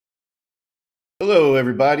Hello,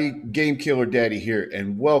 everybody. Game Killer Daddy here,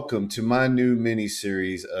 and welcome to my new mini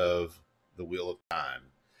series of The Wheel of Time.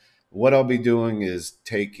 What I'll be doing is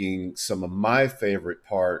taking some of my favorite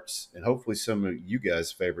parts, and hopefully some of you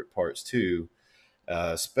guys' favorite parts too,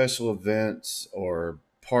 special events or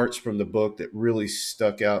parts from the book that really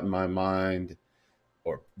stuck out in my mind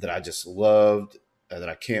or that I just loved, that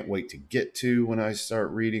I can't wait to get to when I start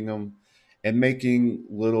reading them, and making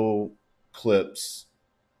little clips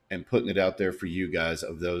and putting it out there for you guys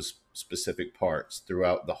of those specific parts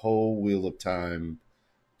throughout the whole Wheel of Time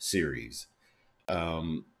series.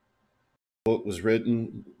 The book was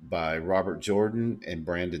written by Robert Jordan and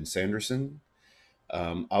Brandon Sanderson.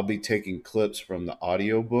 I'll be taking clips from the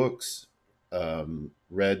audiobooks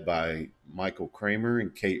read by Michael Kramer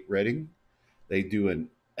and Kate Redding. They do an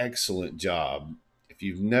excellent job. If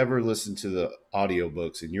you've never listened to the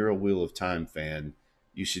audiobooks and you're a Wheel of Time fan,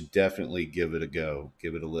 you should definitely give it a go,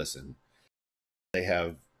 give it a listen. They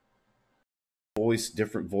have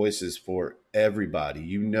different voices for everybody.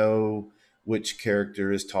 You know which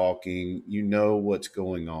character is talking, you know what's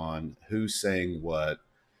going on, who's saying what.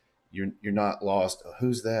 You're not lost.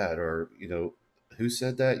 Who's that? Or who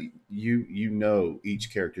said that? You know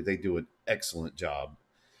each character. They do an excellent job.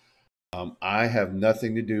 I have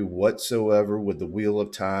nothing to do whatsoever with the Wheel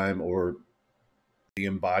of Time or the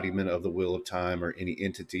embodiment of the Wheel of Time or any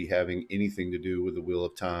entity having anything to do with the Wheel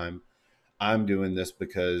of Time. I'm doing this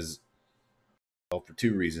because, well, for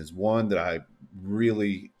two reasons. One, that I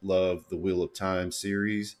really love the Wheel of Time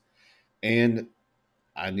series, and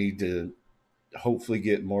I need to hopefully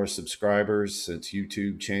get more subscribers since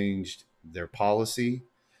YouTube changed their policy.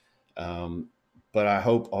 But I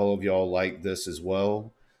hope all of y'all like this as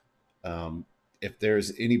well. If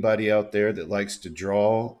there's anybody out there that likes to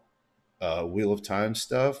draw Wheel of Time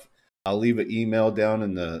stuff, I'll leave an email down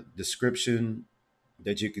in the description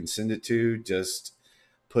that you can send it to. Just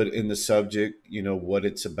put in the subject, what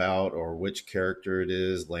it's about or which character it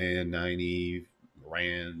is: Lan, Nynaeve,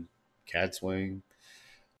 Rand, Cadswain,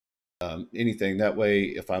 anything. That way,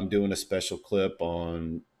 if I'm doing a special clip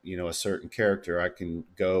on, a certain character, I can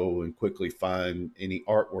go and quickly find any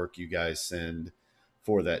artwork you guys send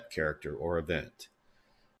for that character or event.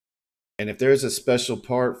 And if there's a special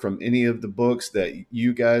part from any of the books that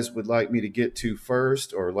you guys would like me to get to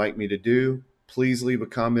first or like me to do, please leave a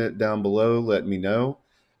comment down below. Let me know.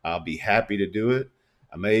 I'll be happy to do it.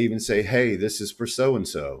 I may even say, hey, this is for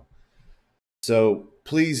so-and-so. So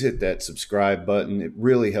please hit that subscribe button. It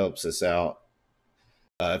really helps us out.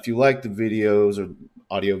 If you like the videos or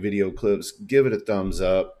audio video clips, give it a thumbs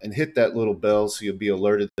up and hit that little bell so you'll be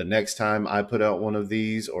alerted the next time I put out one of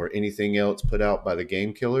these or anything else put out by the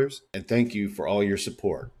Game Killers. And thank you for all your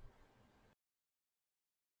support.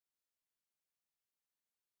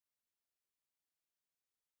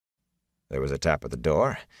 There was a tap at the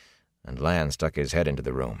door, and Lan stuck his head into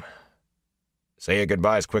the room. "Say your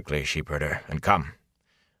goodbyes quickly, sheepherder, and come.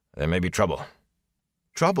 There may be trouble."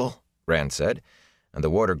 "Trouble?" Rand said, and the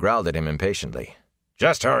warder growled at him impatiently.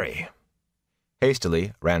 "Just hurry."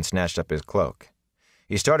 Hastily, Rand snatched up his cloak.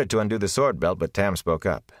 He started to undo the sword belt, but Tam spoke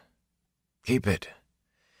up. "Keep it.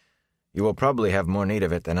 You will probably have more need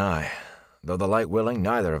of it than I, though the light willing,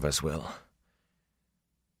 neither of us will.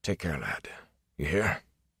 Take care, lad. You hear?"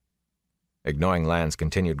 Ignoring Lan's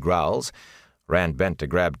continued growls, Rand bent to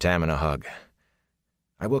grab Tam in a hug.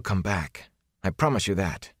 "I will come back. I promise you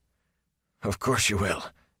that." "Of course you will,"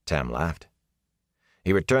 Tam laughed.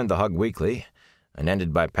 He returned the hug weakly and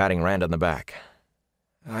ended by patting Rand on the back.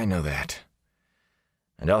 "I know that.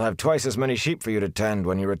 And I'll have twice as many sheep for you to tend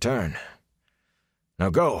when you return. Now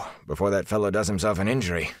go, before that fellow does himself an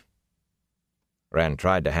injury." Rand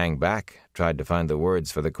tried to hang back, tried to find the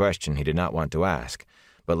words for the question he did not want to ask,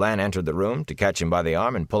 but Lan entered the room to catch him by the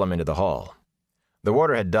arm and pull him into the hall. The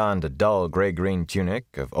warder had donned a dull gray-green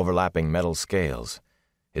tunic of overlapping metal scales.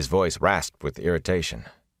 His voice rasped with irritation.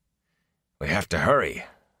 "We have to hurry.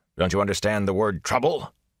 Don't you understand the word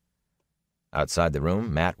trouble?" Outside the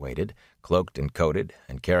room, Matt waited, cloaked and coated,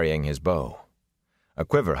 and carrying his bow. A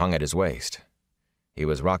quiver hung at his waist. He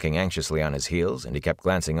was rocking anxiously on his heels, and he kept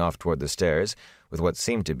glancing off toward the stairs with what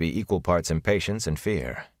seemed to be equal parts impatience and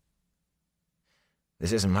fear.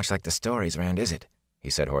 "This isn't much like the stories, Rand, is it?" he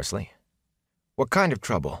said hoarsely. "What kind of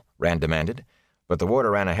trouble?" Rand demanded, but the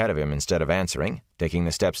warder ran ahead of him instead of answering, taking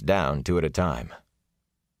the steps down 2 at a time.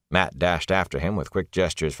 Matt dashed after him with quick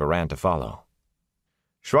gestures for Rand to follow.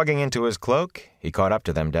 Shrugging into his cloak, he caught up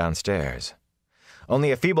to them downstairs.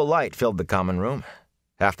 Only a feeble light filled the common room.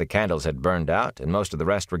 Half the candles had burned out, and most of the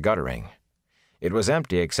rest were guttering. It was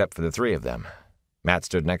empty except for the 3 of them. Matt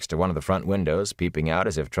stood next to one of the front windows, peeping out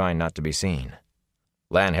as if trying not to be seen.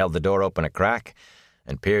 Lan held the door open a crack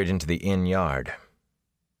and peered into the inn yard.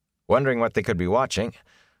 Wondering what they could be watching,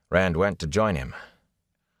 Rand went to join him.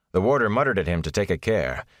 The warder muttered at him to take a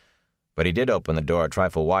care, but he did open the door a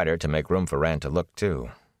trifle wider to make room for Rand to look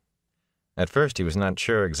too. At first he was not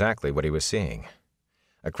sure exactly what he was seeing.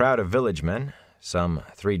 A crowd of village men, some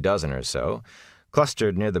 3 dozen or so,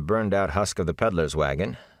 clustered near the burned-out husk of the peddler's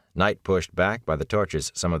wagon, night pushed back by the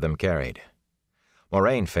torches some of them carried.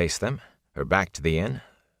 Moiraine faced them, her back to the inn,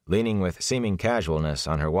 leaning with seeming casualness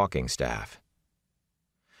on her walking staff.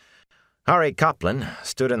 Harry Copland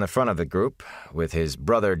stood in the front of the group with his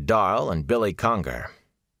brother Darl and Billy Conger.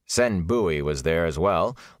 Sen Bowie was there as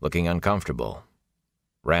well, looking uncomfortable.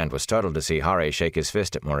 Rand was startled to see Harry shake his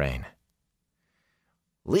fist at Moiraine.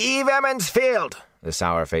 "Leave Emmons Field!" the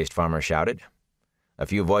sour-faced farmer shouted. A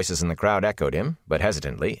few voices in the crowd echoed him, but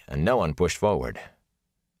hesitantly, and no one pushed forward.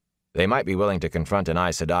 They might be willing to confront an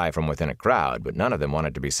Aes Sedai from within a crowd, but none of them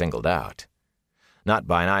wanted to be singled out. Not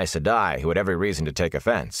by an Aes Sedai who had every reason to take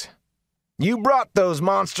offense. "You brought those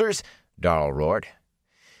monsters!" Darl roared.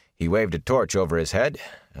 He waved a torch over his head,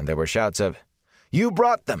 and there were shouts of, "You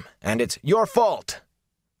brought them, and it's your fault!"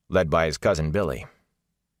 led by his cousin Billy.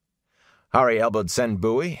 Harry elbowed Sen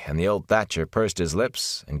Bowie, and the old thatcher pursed his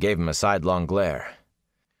lips and gave him a sidelong glare.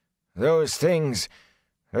 Those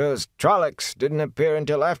Trollocs didn't appear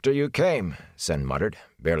until after you came," Sen muttered,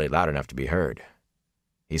 barely loud enough to be heard.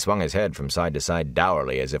 He swung his head from side to side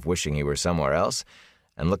dourly as if wishing he were somewhere else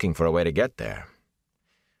and looking for a way to get there.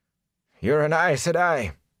 "You're an Aes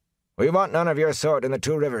Sedai. We want none of your sort in the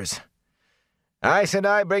Two Rivers. Aes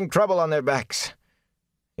Sedai bring trouble on their backs.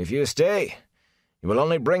 If you stay, you will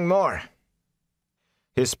only bring more."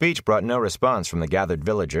 His speech brought no response from the gathered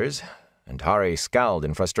villagers, and Harry scowled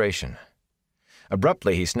in frustration.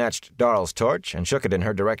 Abruptly, he snatched Darl's torch and shook it in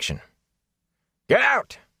her direction. "Get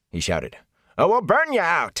out!" he shouted, "or we'll burn you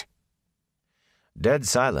out!" Dead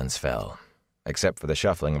silence fell, except for the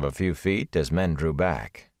shuffling of a few feet as men drew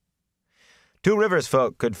back. Two Rivers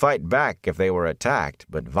folk could fight back if they were attacked,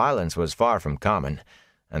 but violence was far from common,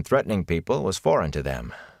 and threatening people was foreign to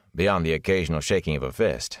them, beyond the occasional shaking of a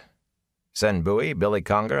fist. Sen Bowie, Billy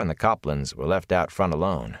Conger, and the Coplands were left out front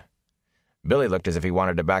alone. Billy looked as if he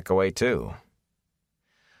wanted to back away too.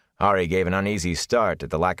 Harry gave an uneasy start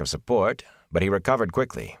at the lack of support, but he recovered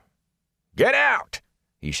quickly. "Get out!"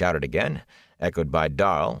 he shouted again, echoed by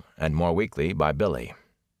Darl, and more weakly by Billy.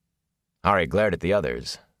 Harry glared at the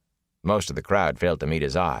others. Most of the crowd failed to meet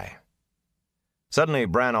his eye. Suddenly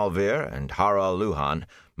Bran Alvir and Harald Luhan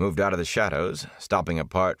moved out of the shadows, stopping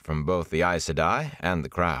apart from both the Aes Sedai and the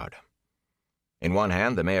crowd. In one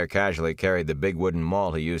hand, the mayor casually carried the big wooden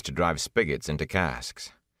maul he used to drive spigots into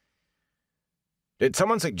casks. "Did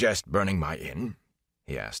someone suggest burning my inn?"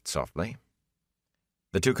 he asked softly.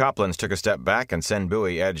 The two Coplands took a step back, and Sen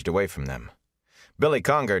Bowie edged away from them. Billy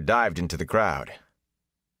Conger dived into the crowd.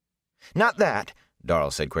 "Not that,"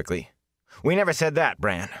 Darl said quickly. "We never said that,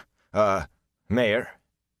 Bran. Mayor?"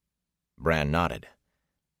 Bran nodded.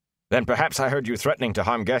 "Then perhaps I heard you threatening to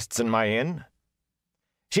harm guests in my inn?"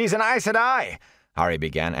 "She's an Aes Sedai," Harry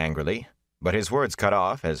began angrily, but his words cut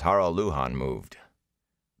off as Harald Luhan moved.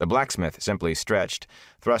 The blacksmith simply stretched,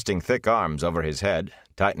 thrusting thick arms over his head,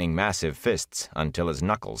 tightening massive fists until his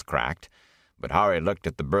knuckles cracked, but Harry looked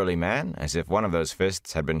at the burly man as if one of those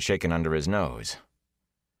fists had been shaken under his nose.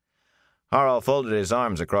 Harald folded his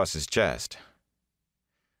arms across his chest.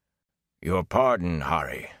 "Your pardon,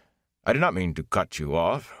 Harry. I did not mean to cut you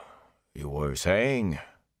off. You were saying—"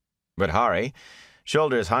 But Harry,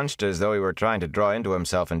 shoulders hunched as though he were trying to draw into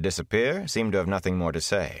himself and disappear, seemed to have nothing more to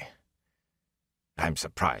say. "I'm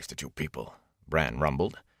surprised at you people," Bran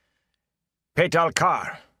rumbled. "Petal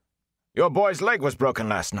Kar. Your boy's leg was broken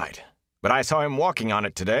last night, but I saw him walking on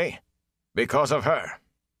it today. Because of her.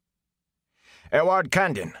 Eward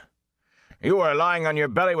Candin. You were lying on your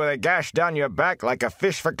belly with a gash down your back like a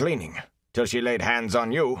fish for cleaning, till she laid hands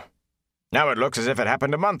on you. Now it looks as if it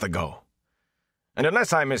happened a month ago. And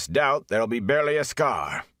unless I misdoubt, there'll be barely a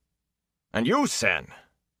scar. And you, Sen."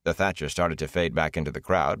 The thatcher started to fade back into the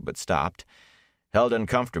crowd, but stopped, held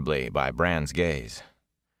uncomfortably by Bran's gaze.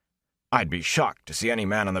 "I'd be shocked to see any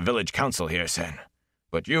man on the village council here, Sen,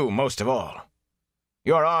 but you most of all.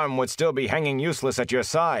 Your arm would still be hanging useless at your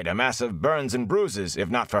side, a mass of burns and bruises, if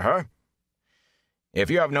not for her. If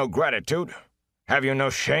you have no gratitude, have you no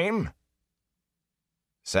shame?"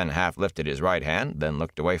 Sen half lifted his right hand, then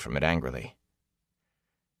looked away from it angrily.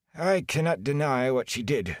 "I cannot deny what she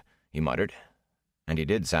did," he muttered, and he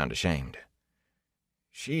did sound ashamed.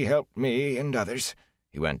 "She helped me and others,"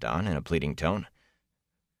 he went on in a pleading tone.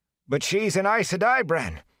 "But she's an Aes Sedai,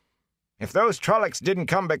 Bran. If those Trollocs didn't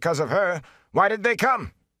come because of her, Why did they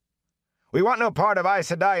come? We want no part of Aes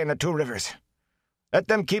Sedai and the Two Rivers. Let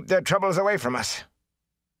them keep their troubles away from us.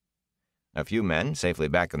 A few men, safely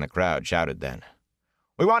back in the crowd, shouted then.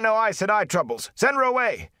 We want no Aes Sedai troubles. Send her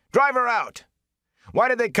away. Drive her out. Why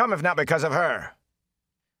did they come if not because of her?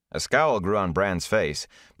 A scowl grew on Bran's face,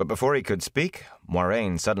 but before he could speak,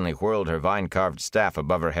 Moiraine suddenly whirled her vine-carved staff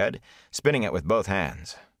above her head, spinning it with both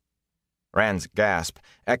hands. Rand's gasp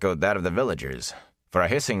echoed that of the villagers, for a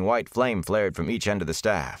hissing white flame flared from each end of the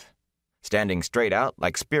staff, standing straight out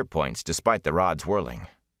like spear points despite the rod's whirling.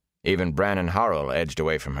 Even Bran and Harel edged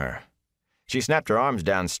away from her. She snapped her arms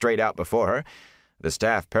down straight out before her, the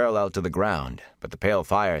staff parallel to the ground, but the pale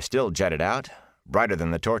fire still jetted out, brighter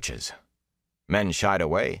than the torches. Men shied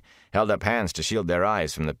away, held up hands to shield their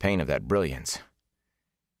eyes from the pain of that brilliance.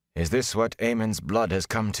 Is this what Aemon's blood has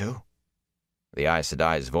come to? The Aes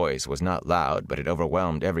Sedai's voice was not loud, but it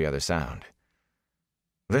overwhelmed every other sound.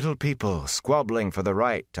 Little people squabbling for the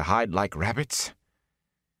right to hide like rabbits?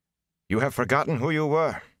 You have forgotten who you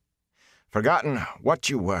were, forgotten what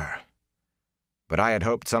you were. But I had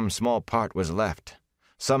hoped some small part was left,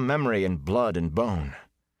 some memory in blood and bone,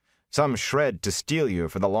 some shred to steel you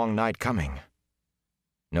for the long night coming.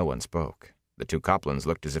 No one spoke. The two Coplans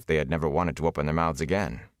looked as if they had never wanted to open their mouths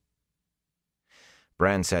again.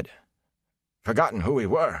 Bran said, Forgotten who we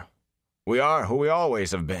were. We are who we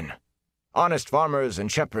always have been. Honest farmers and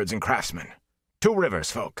shepherds and craftsmen. Two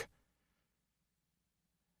Rivers folk.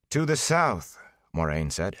 To the south,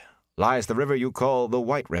 Moiraine said, lies the river you call the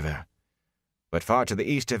White River. But far to the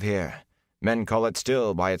east of here, men call it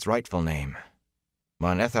still by its rightful name.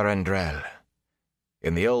 Manetheren Drell.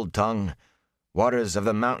 In the old tongue, waters of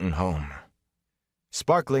the mountain home.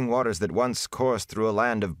 Sparkling waters that once coursed through a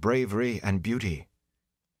land of bravery and beauty.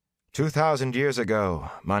 2,000 years ago,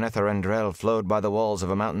 Manetheren Drell flowed by the walls of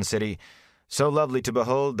a mountain city, so lovely to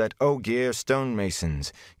behold that Ogier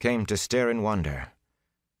stonemasons came to stare in wonder.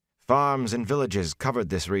 Farms and villages covered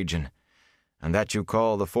this region, and that you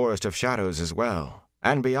call the Forest of Shadows as well,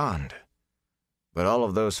 and beyond. But all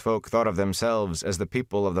of those folk thought of themselves as the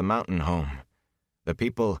people of the mountain home, the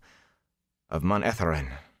people of Manetheren.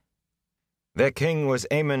 Their king was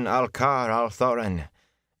Aemon Alcar Althorin,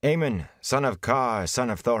 Aemon, son of Car, son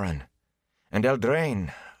of Thorin, and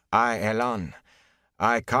Eldraine, Elan,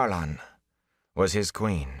 Carlan, was his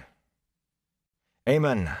queen.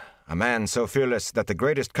 Aemon, a man so fearless that the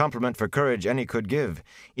greatest compliment for courage any could give,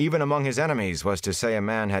 even among his enemies, was to say a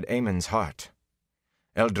man had Aemon's heart.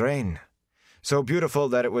 Eldraine, so beautiful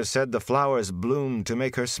that it was said the flowers bloomed to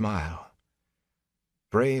make her smile.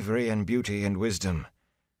 Bravery and beauty and wisdom,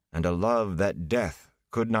 and a love that death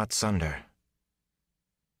could not sunder.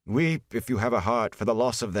 Weep if you have a heart for the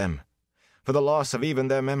loss of them, for the loss of even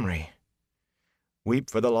their memory. Weep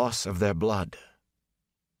for the loss of their blood.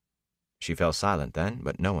 She fell silent then,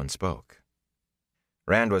 but no one spoke.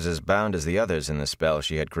 Rand was as bound as the others in the spell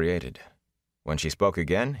she had created. When she spoke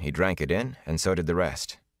again, he drank it in, and so did the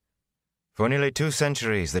rest. For nearly 2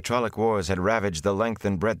 centuries, the Trolloc Wars had ravaged the length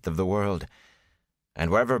and breadth of the world, and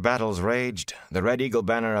wherever battles raged, the Red Eagle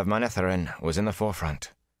banner of Manetheren was in the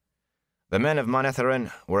forefront. The men of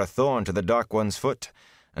Manetheren were a thorn to the Dark One's foot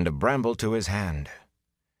and a bramble to his hand.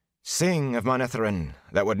 Sing of Manetheren,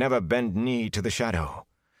 that would never bend knee to the shadow.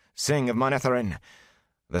 Sing of Manetheren,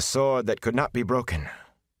 the sword that could not be broken.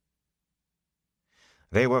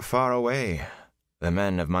 They were far away, the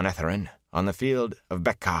men of Manetheren, on the field of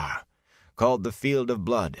Bekkar, called the Field of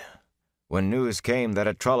Blood, when news came that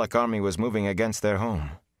a Trolloc army was moving against their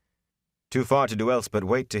home. Too far to do else but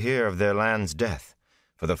wait to hear of their land's death,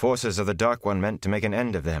 for the forces of the Dark One meant to make an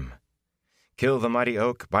end of them. Kill the mighty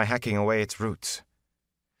oak by hacking away its roots.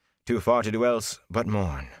 Too far to do else but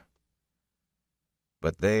mourn.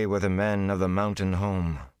 But they were the men of the mountain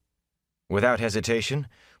home. Without hesitation,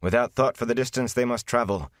 without thought for the distance they must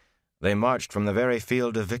travel, they marched from the very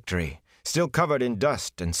field of victory, still covered in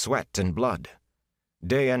dust and sweat and blood.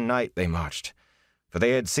 Day and night they marched, for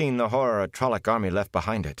they had seen the horror a Trolloc army left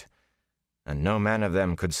behind it, and no man of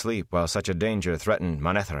them could sleep while such a danger threatened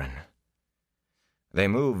Manetheren. They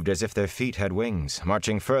moved as if their feet had wings,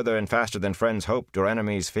 marching further and faster than friends hoped or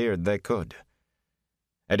enemies feared they could.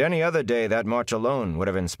 At any other day that march alone would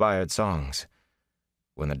have inspired songs.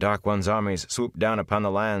 When the Dark One's armies swooped down upon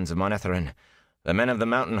the lands of Manetheren, the men of the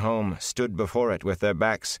mountain home stood before it with their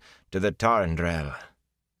backs to the Tarendrel.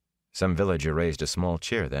 Some villager raised a small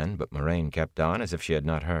cheer then, but Moiraine kept on as if she had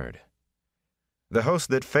not heard. The host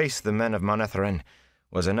that faced the men of Manetheren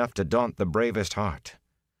was enough to daunt the bravest heart.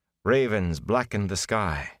 Ravens blackened the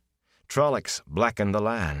sky. Trollocs blackened the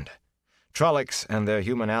land. Trollocs and their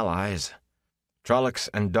human allies. Trollocs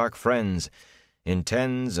and dark friends in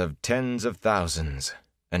tens of thousands,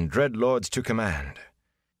 and dread lords to command.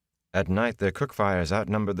 At night their cook fires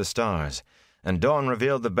outnumbered the stars, and dawn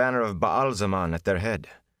revealed the banner of Baal-Zaman at their head.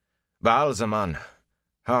 Baal-Zaman,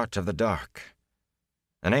 heart of the dark.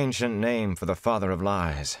 An ancient name for the father of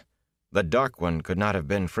lies. The Dark One could not have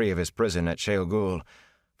been free of his prison at Shale Ghul,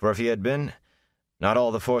 for if he had been, not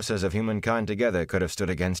all the forces of humankind together could have stood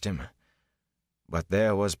against him. But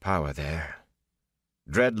there was power there.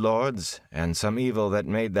 Dread lords, and some evil that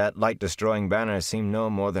made that light-destroying banner seem no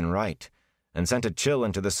more than right, and sent a chill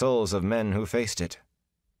into the souls of men who faced it.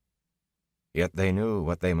 Yet they knew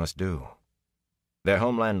what they must do. Their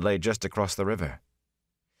homeland lay just across the river.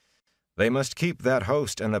 They must keep that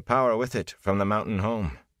host and the power with it from the mountain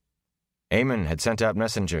home. Aemon had sent out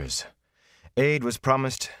messengers. Aid was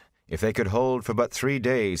promised if they could hold for but 3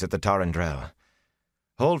 days at the Tarandrel.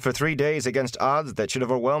 Hold for 3 days against odds that should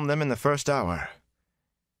overwhelm them in the first hour.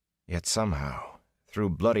 Yet somehow,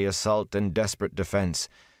 through bloody assault and desperate defense,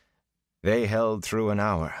 they held through an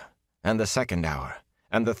hour, and the second hour,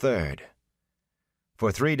 and the third.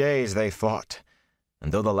 For 3 days they fought,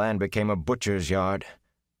 and though the land became a butcher's yard,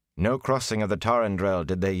 no crossing of the Tarandrel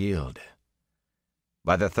did they yield.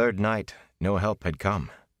 By the third night, no help had come,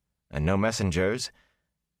 and no messengers,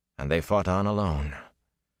 and they fought on alone.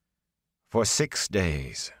 For 6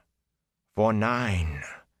 days, for 9,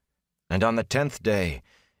 and on the 10th day,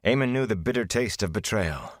 Aemon knew the bitter taste of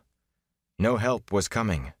betrayal. No help was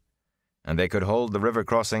coming, and they could hold the river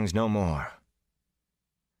crossings no more.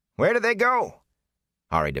 "Where did they go?"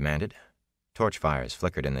 Hari demanded. Torch fires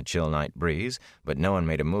flickered in the chill night breeze, but no one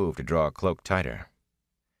made a move to draw a cloak tighter.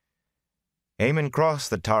 Aemon crossed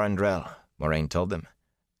the Tarandrel, Moiraine told them,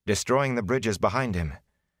 destroying the bridges behind him,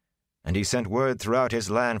 and he sent word throughout his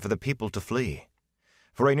land for the people to flee,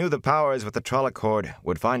 for he knew the powers with the Trolloc horde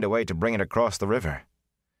would find a way to bring it across the river.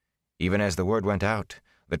 Even as the word went out,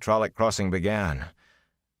 the Trolloc crossing began,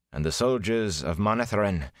 and the soldiers of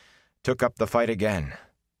Manetheren took up the fight again,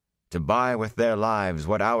 to buy with their lives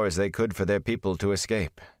what hours they could for their people to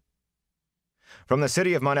escape. From the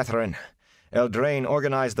city of Manetheren, Eldraine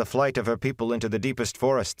organized the flight of her people into the deepest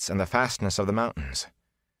forests and the fastness of the mountains.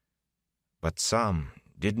 But some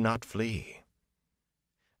did not flee.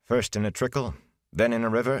 First in a trickle, then in a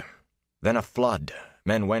river, then a flood,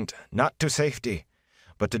 men went not to safety,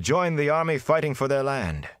 but to join the army fighting for their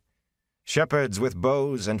land. Shepherds with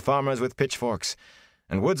bows and farmers with pitchforks,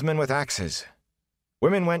 and woodsmen with axes.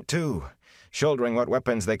 Women went too, shouldering what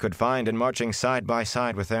weapons they could find and marching side by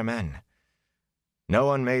side with their men. No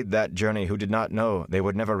one made that journey who did not know they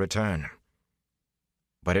would never return.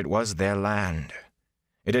 But it was their land.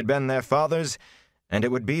 It had been their fathers', and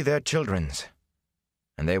it would be their children's.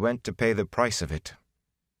 And they went to pay the price of it.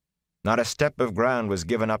 Not a step of ground was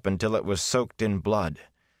given up until it was soaked in blood.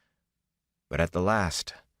 But at the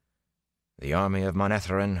last, the army of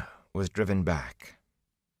Manetheren was driven back.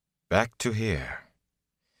 Back to here.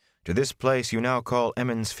 To this place you now call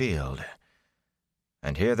Emond's Field,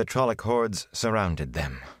 and here the Trolloc hordes surrounded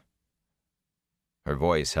them. Her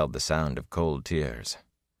voice held the sound of cold tears.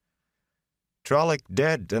 Trolloc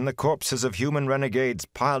dead and the corpses of human renegades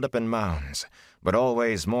piled up in mounds, but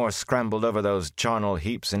always more scrambled over those charnel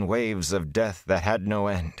heaps in waves of death that had no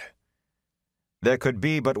end. There could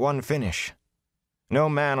be but one finish. No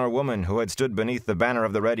man or woman who had stood beneath the banner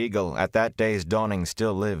of the Red Eagle at that day's dawning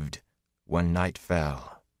still lived when night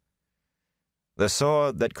fell. The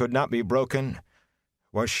sword that could not be broken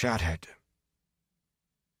was shattered.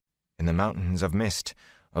 In the mountains of mist,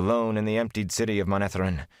 alone in the emptied city of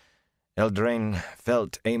Manetheren, Eldraine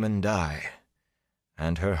felt Aemon die,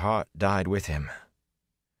 and her heart died with him.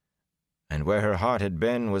 And where her heart had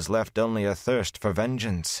been was left only a thirst for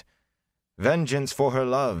vengeance. Vengeance for her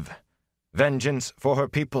love. Vengeance for her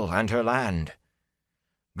people and her land.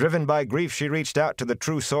 Driven by grief, she reached out to the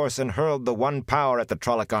true source and hurled the one power at the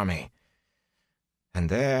Trolloc army. And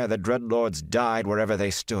there the Dreadlords died wherever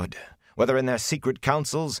they stood, whether in their secret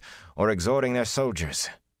councils or exhorting their soldiers.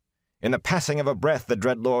 In the passing of a breath, the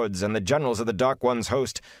Dreadlords and the generals of the Dark One's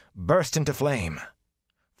host burst into flame.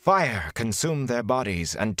 Fire consumed their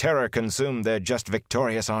bodies, and terror consumed their just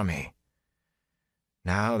victorious army.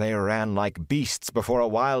 Now they ran like beasts before a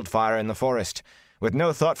wildfire in the forest, with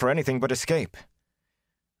no thought for anything but escape.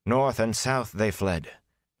 North and south they fled.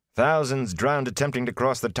 Thousands drowned attempting to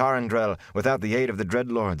cross the Tarandrel without the aid of the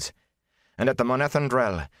Dreadlords, and at the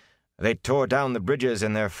Manetheren they tore down the bridges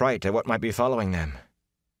in their fright at what might be following them.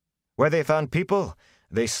 Where they found people,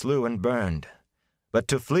 they slew and burned, but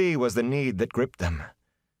to flee was the need that gripped them.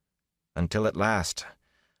 Until at last,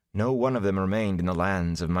 no one of them remained in the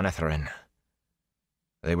lands of Manetheren.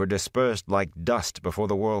 They were dispersed like dust before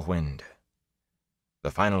the whirlwind,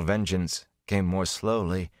 The final vengeance came more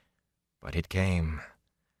slowly, but it came.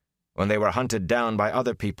 When they were hunted down by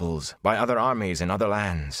other peoples, by other armies in other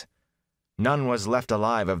lands, none was left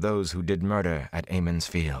alive of those who did murder at Amon's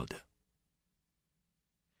Field.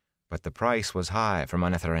 But the price was high for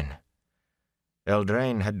Manetheren.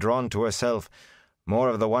 Eldraine had drawn to herself more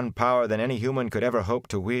of the one power than any human could ever hope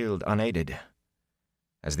to wield unaided.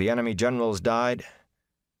 As the enemy generals died,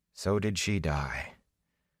 so did she die,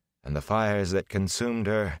 and the fires that consumed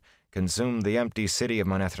her consumed the empty city of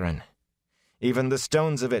Manetheren, even the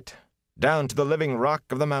stones of it, down to the living rock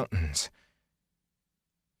of the mountains.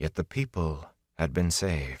 Yet the people had been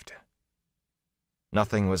saved.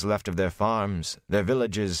 Nothing was left of their farms, their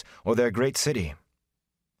villages, or their great city.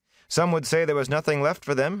 Some would say there was nothing left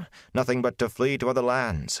for them, nothing but to flee to other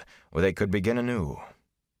lands, where they could begin anew.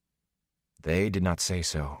 They did not say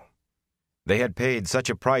so. They had paid such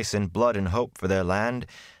a price in blood and hope for their land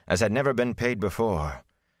as had never been paid before,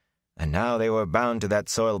 and now they were bound to that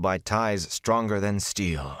soil by ties stronger than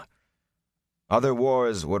steel. Other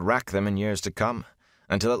wars would rack them in years to come,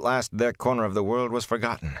 until at last their corner of the world was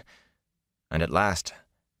forgotten, and at last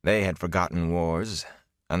they had forgotten wars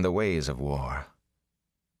and the ways of war.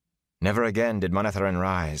 Never again did Manetheren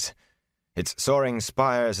rise. Its soaring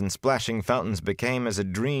spires and splashing fountains became as a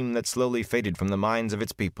dream that slowly faded from the minds of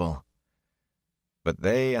its people. But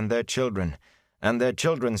they and their children, and their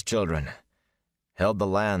children's children, held the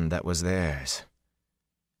land that was theirs.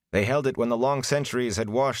 They held it when the long centuries had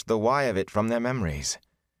washed the why of it from their memories.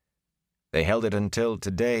 They held it until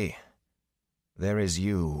today there is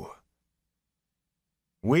you.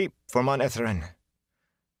 Weep for Manetheren.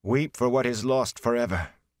 Weep for what is lost forever.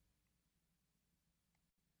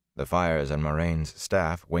 The fires on Moraine's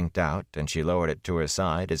staff winked out, and she lowered it to her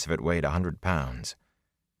side as if it weighed 100 pounds.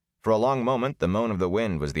 For a long moment, the moan of the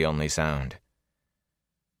wind was the only sound.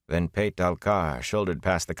 Then Pate Alcar shouldered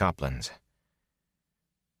past the Coplans.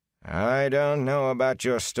 "I don't know about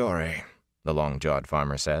your story," the long-jawed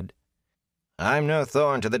farmer said. "I'm no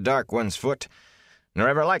thorn to the Dark One's foot, nor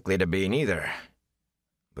ever likely to be, neither.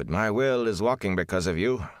 But my will is walking because of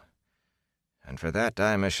you, and for that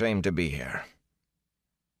I'm ashamed to be here.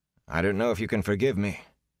 I don't know if you can forgive me,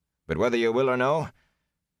 but whether you will or no,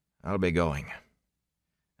 I'll be going.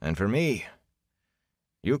 And for me,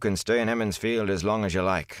 you can stay in Amon's Field as long as you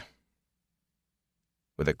like."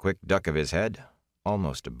 With a quick duck of his head,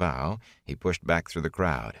 almost a bow, he pushed back through the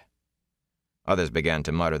crowd. Others began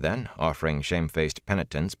to mutter then, offering shamefaced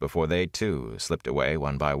penitence before they, too, slipped away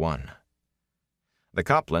one by one. The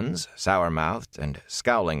Coplans, sour-mouthed and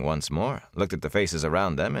scowling once more, looked at the faces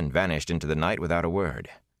around them and vanished into the night without a word.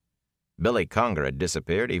 Billy Conger had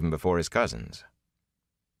disappeared even before his cousins.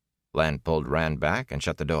 Land pulled Rand back and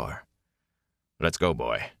shut the door. "Let's go,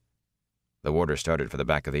 boy." The warder started for the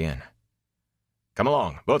back of the inn. "Come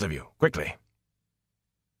along, both of you, quickly."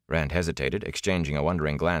 Rand hesitated, exchanging a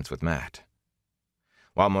wondering glance with Matt.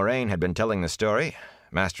 While Moiraine had been telling the story,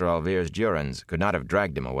 Master Alvir's Durans could not have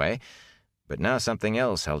dragged him away, but now something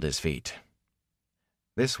else held his feet.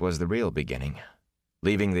 This was the real beginning,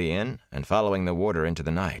 leaving the inn and following the warder into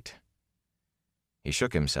the night. He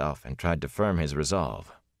shook himself and tried to firm his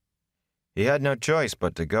resolve. He had no choice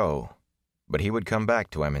but to go, but he would come back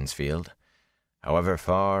to Amon's Field, however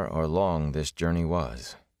far or long this journey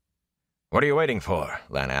was. "What are you waiting for?"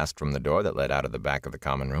 Lan asked from the door that led out of the back of the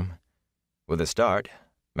common room. With a start,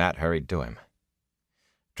 Matt hurried to him.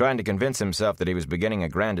 Trying to convince himself that he was beginning a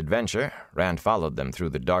grand adventure, Rand followed them through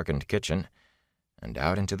the darkened kitchen and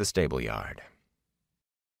out into the stable yard.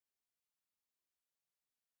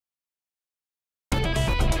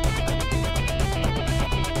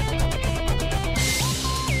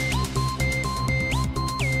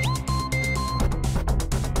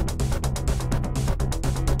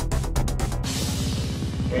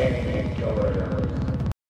 GameKillerzCrew.